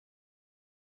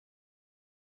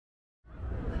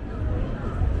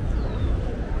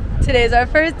Today's our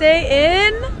first day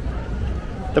in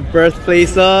the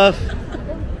birthplace of...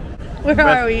 Where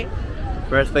are we?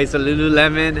 Birthplace of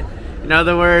Lululemon. In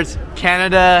other words,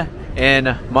 Canada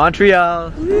and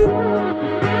Montreal.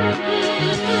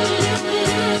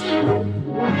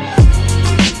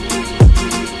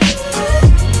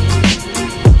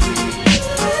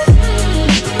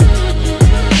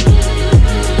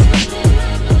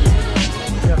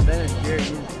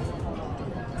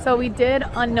 So we did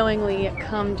unknowingly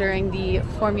come during the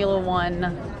Formula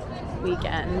One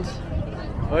weekend.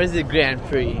 Or is it Grand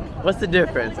Prix? What's the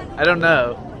difference? I don't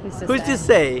know. Who's to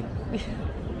say?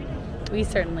 We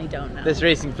certainly don't know. There's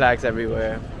racing flags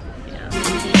everywhere. Yeah.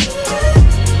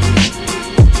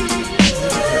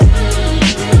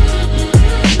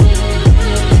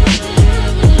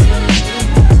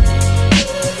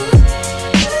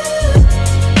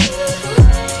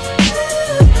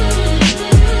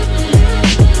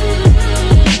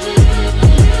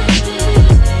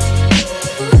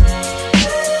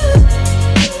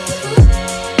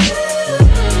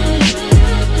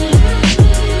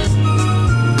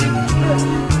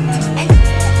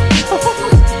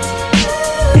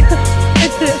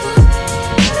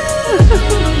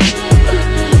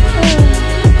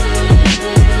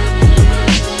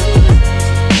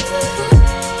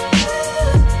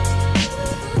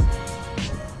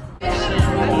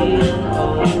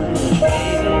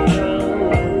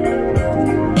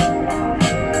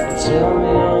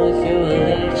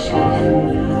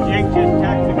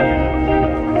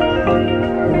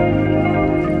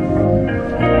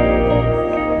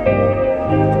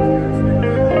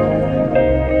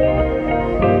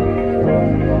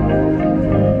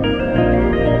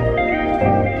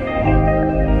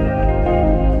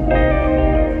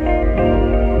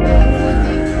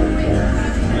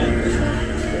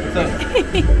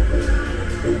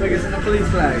 Look, it's in a police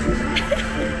flag.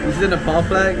 Is it in a Paul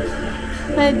flag?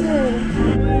 I did.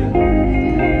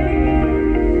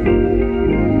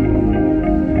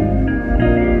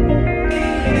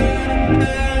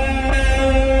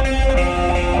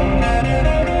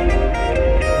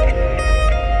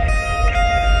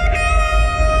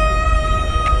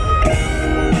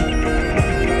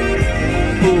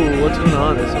 Ooh, what's going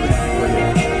on? There's so many people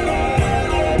here.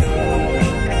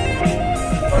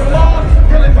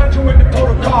 With the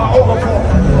total car overflow.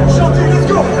 Shelty, let's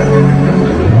go.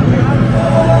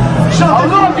 Shelty, I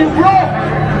love you, bro.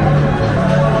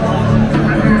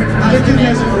 Get to the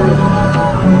exit.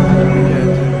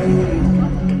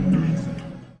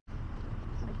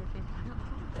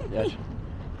 Yes.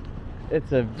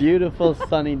 It's a beautiful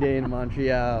sunny day in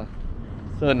Montreal.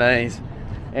 So nice.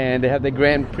 And they have the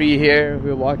Grand Prix here.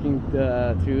 We're walking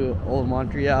through old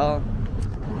Montreal.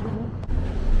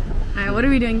 Alright, what are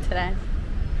we doing today?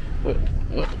 What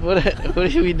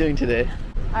are we doing today?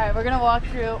 Alright, we're gonna walk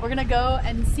through, we're gonna go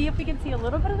and see if we can see a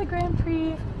little bit of the Grand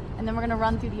Prix, and then we're gonna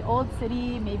run through the old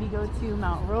city, maybe go to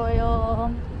Mount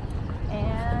Royal,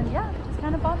 and yeah, just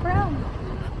kind of bop around.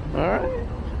 Alright.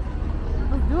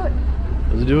 Let's do it.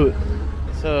 Let's do it.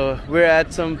 So we're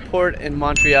at some port in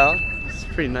Montreal. It's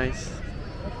pretty nice.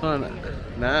 Oh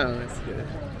no, it's good.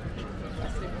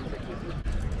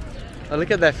 Oh, look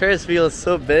at that Ferris wheel, it's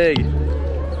so big.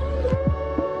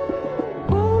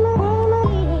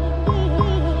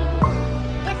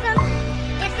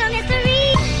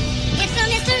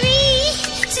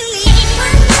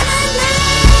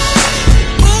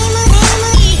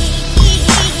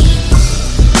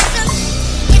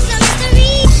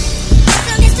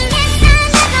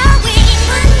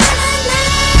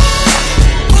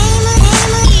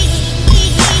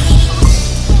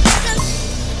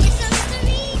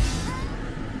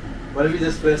 What if you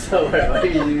just split somewhere? Why do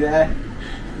you do that?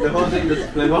 The whole thing just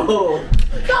split. Oh!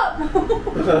 Stop!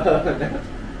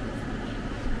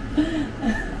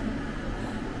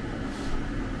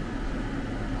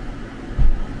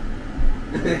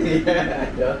 Yeah,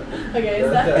 I know.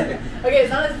 Okay,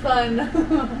 it's not as fun.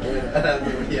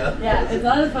 Yeah, it's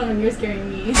not as fun when you're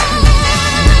scaring me.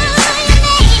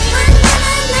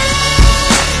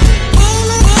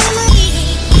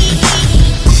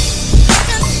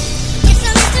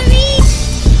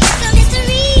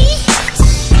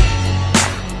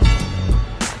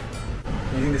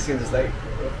 This can just like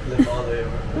flip all the way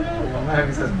over. My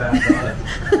having such bad thoughts.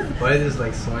 Why is this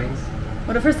like swings?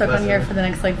 What if we're stuck on here for the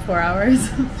next like 4 hours?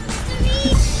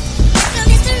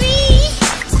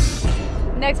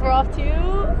 Next we're off to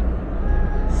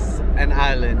an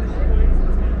island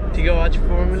to go watch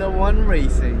Formula One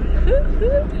racing.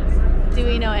 Do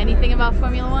we know anything about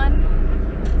Formula One?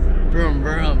 Brum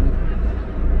brum.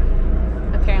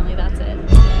 Apparently that's it.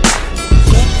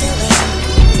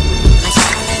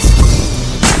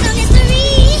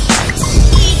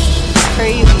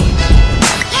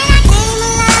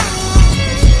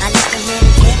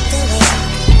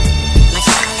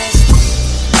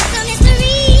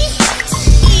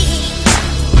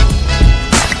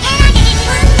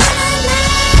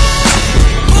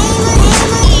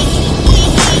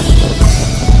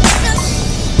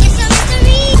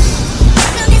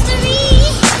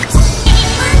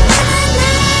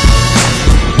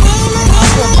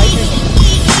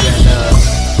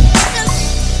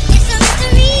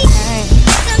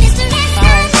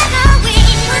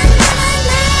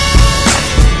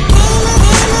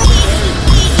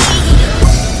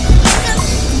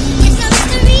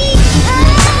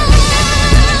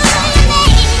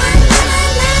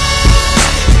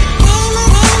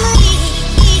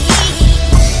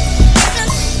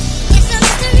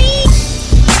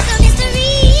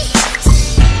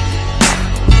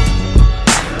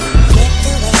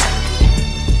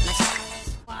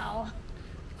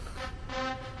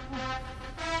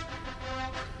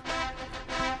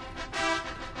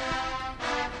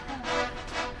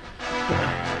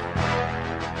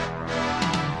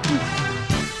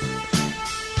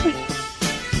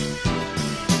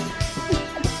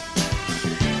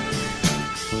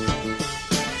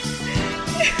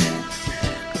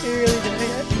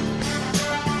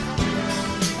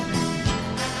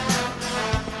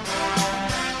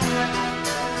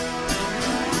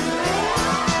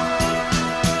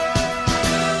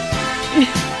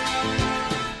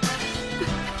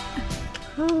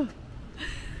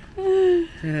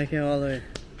 I came all the way.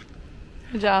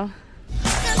 Good job.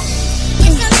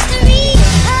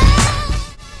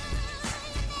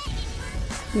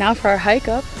 Now for our hike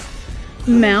up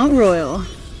Mount Royal.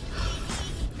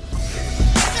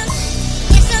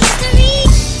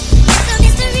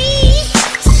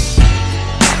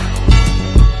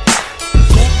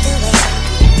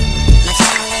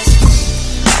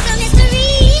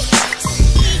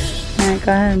 Alright,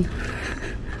 go ahead.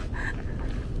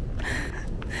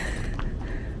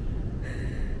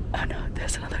 Oh no,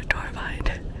 there's another door behind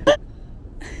it.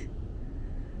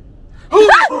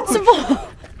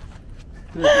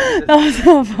 That was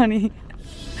so funny.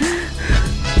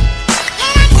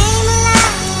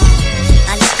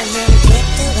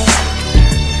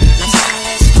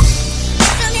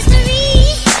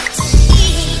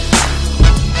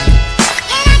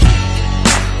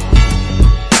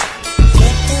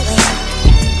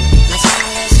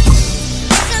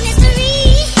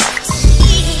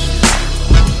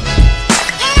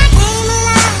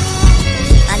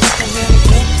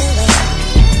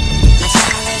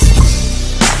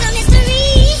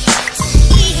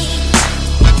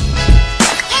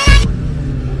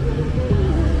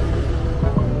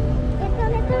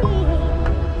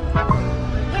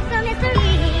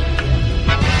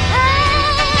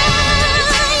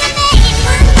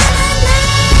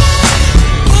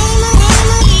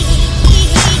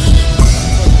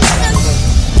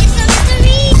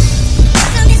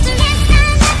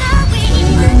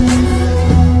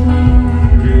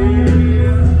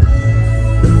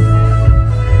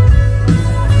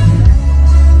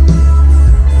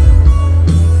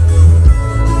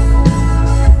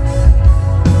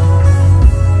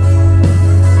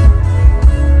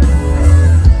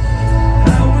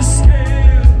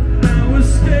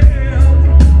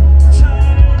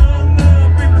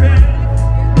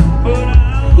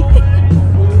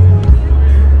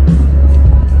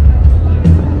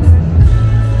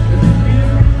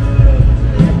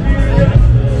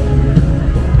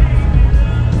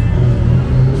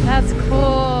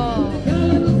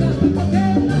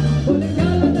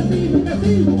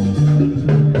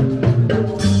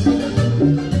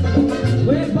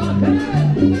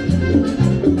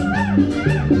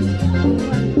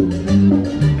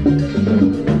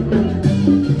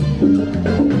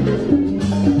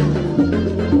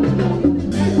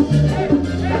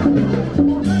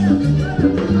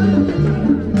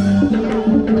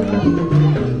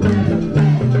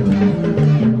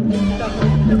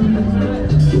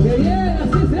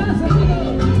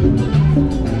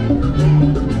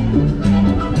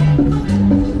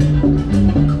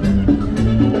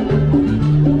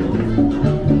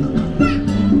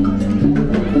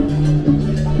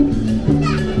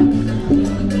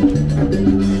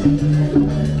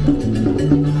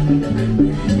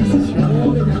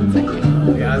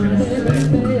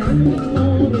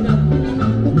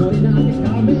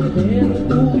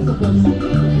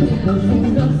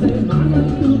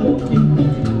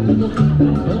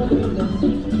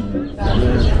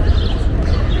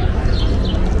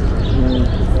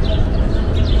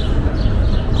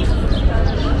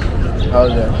 How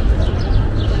is it?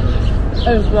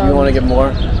 Do you want to get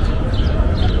more?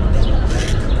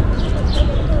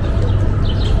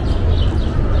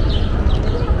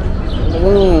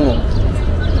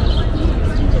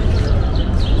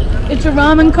 It's a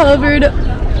ramen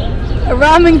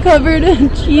covered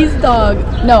cheese dog.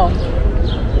 No,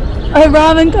 a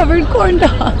ramen covered corn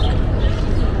dog.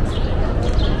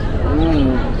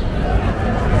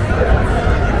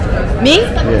 Me?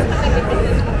 Yeah.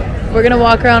 We're gonna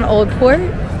walk around Old Port,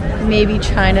 maybe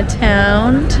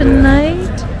Chinatown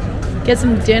tonight, get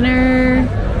some dinner,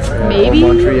 maybe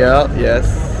Montreal,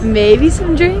 yes. Maybe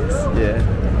some drinks. Yeah.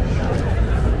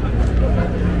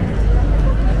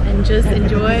 And just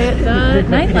enjoy the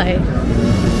nightlife.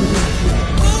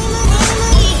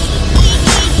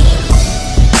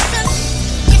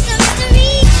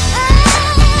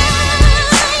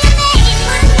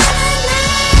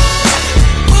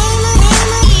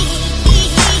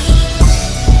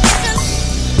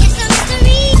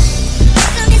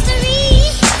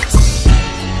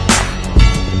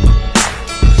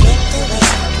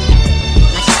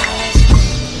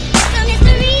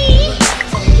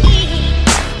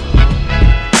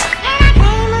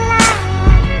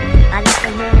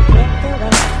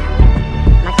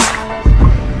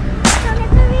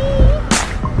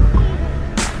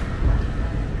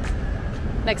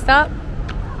 Next stop?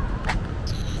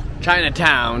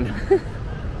 Chinatown.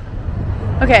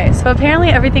 Okay, so apparently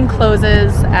everything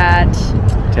closes at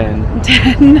 10.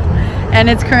 And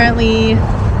it's currently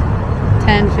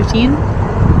 10:15.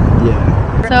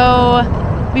 Yeah. So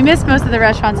we missed most of the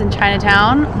restaurants in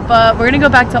Chinatown, but we're gonna go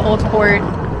back to Old Port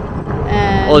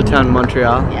and Old Town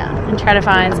Montreal. yeah, and try to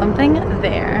find something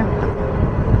there.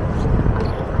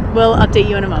 We'll update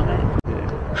you in a moment.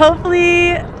 Yeah.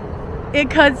 Hopefully it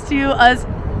cuts to us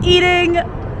eating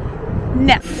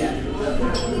now.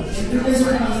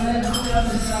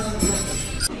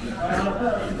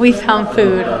 We found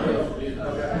food.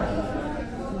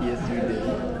 Yes, we did.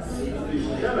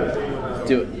 Let's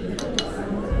do it.